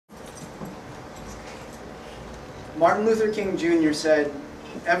Martin Luther King Jr. said,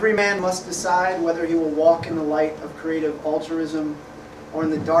 "Every man must decide whether he will walk in the light of creative altruism or in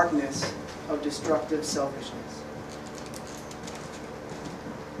the darkness of destructive selfishness."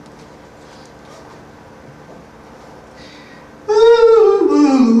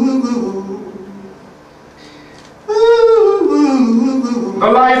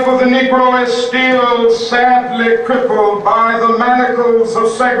 The life of the Negro is still sadly crippled by the manacles of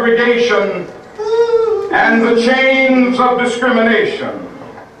segregation and the chains of discrimination.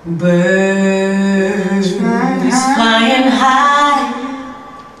 Birds flying high,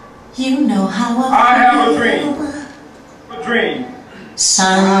 you know how I have feel. a dream.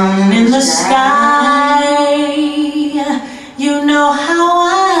 Sun in the sky, you know how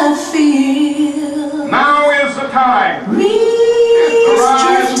I feel. Now is the time to Breeze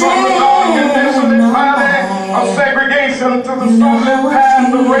rise from the dark and desolate valley of segregation to the sunlit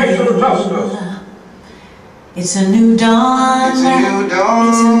path of racial justice. It's a new dawn, it's a new dawn,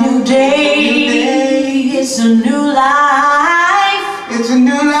 it's a new day, it's a new life. It's a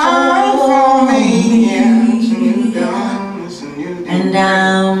new life for me, yeah. It's a new dawn, it's a new day. And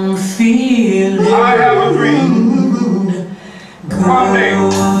I'm feeling I have a dream. One day,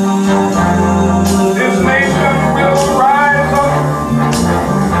 this nation will rise up,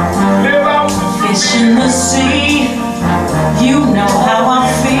 live out the fish in the sea, you know how I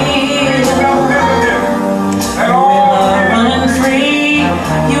feel. River running free,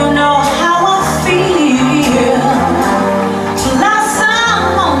 you know how I feel.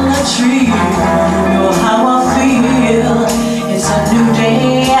 Blossom on the tree, you know how I feel. It's a new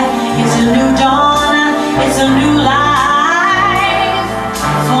day, it's a new dawn, it's a new life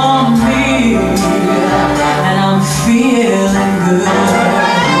for me, and I'm feeling good.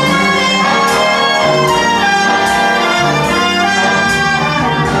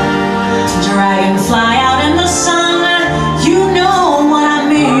 Dragonfly out in the sun, you know what I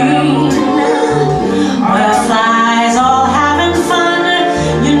mean. Butterflies all having fun,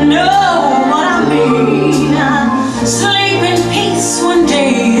 you know what I mean. Sleep in peace when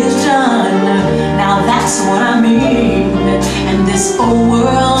day is done, now that's what I mean. And this old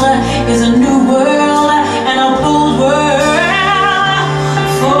world is a new world, and a bold world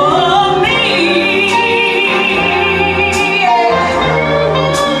for me.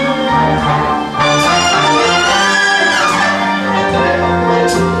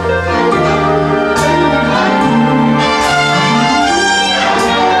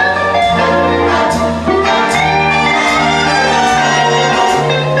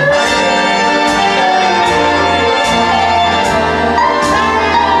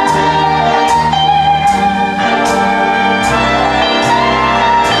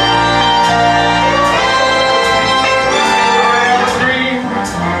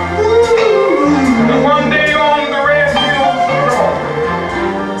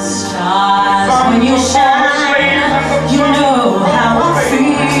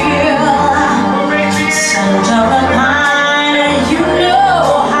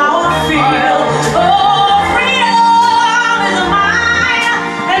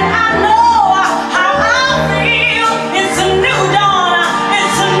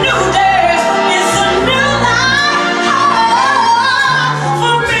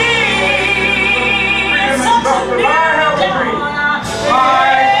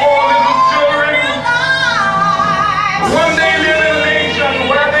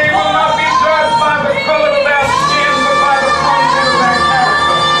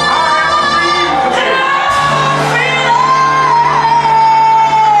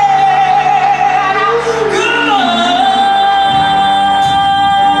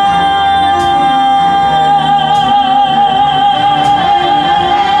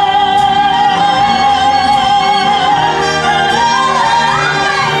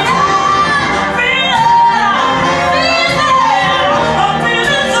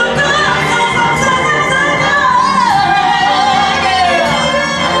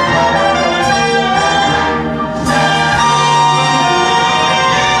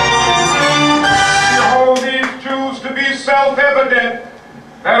 Self-evident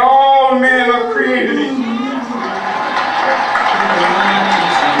that all men are created equal.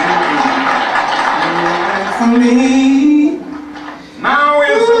 For me, now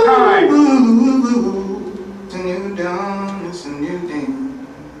is the time. It's a new dawn, it's a new day,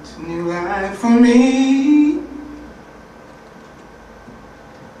 it's a new life for me.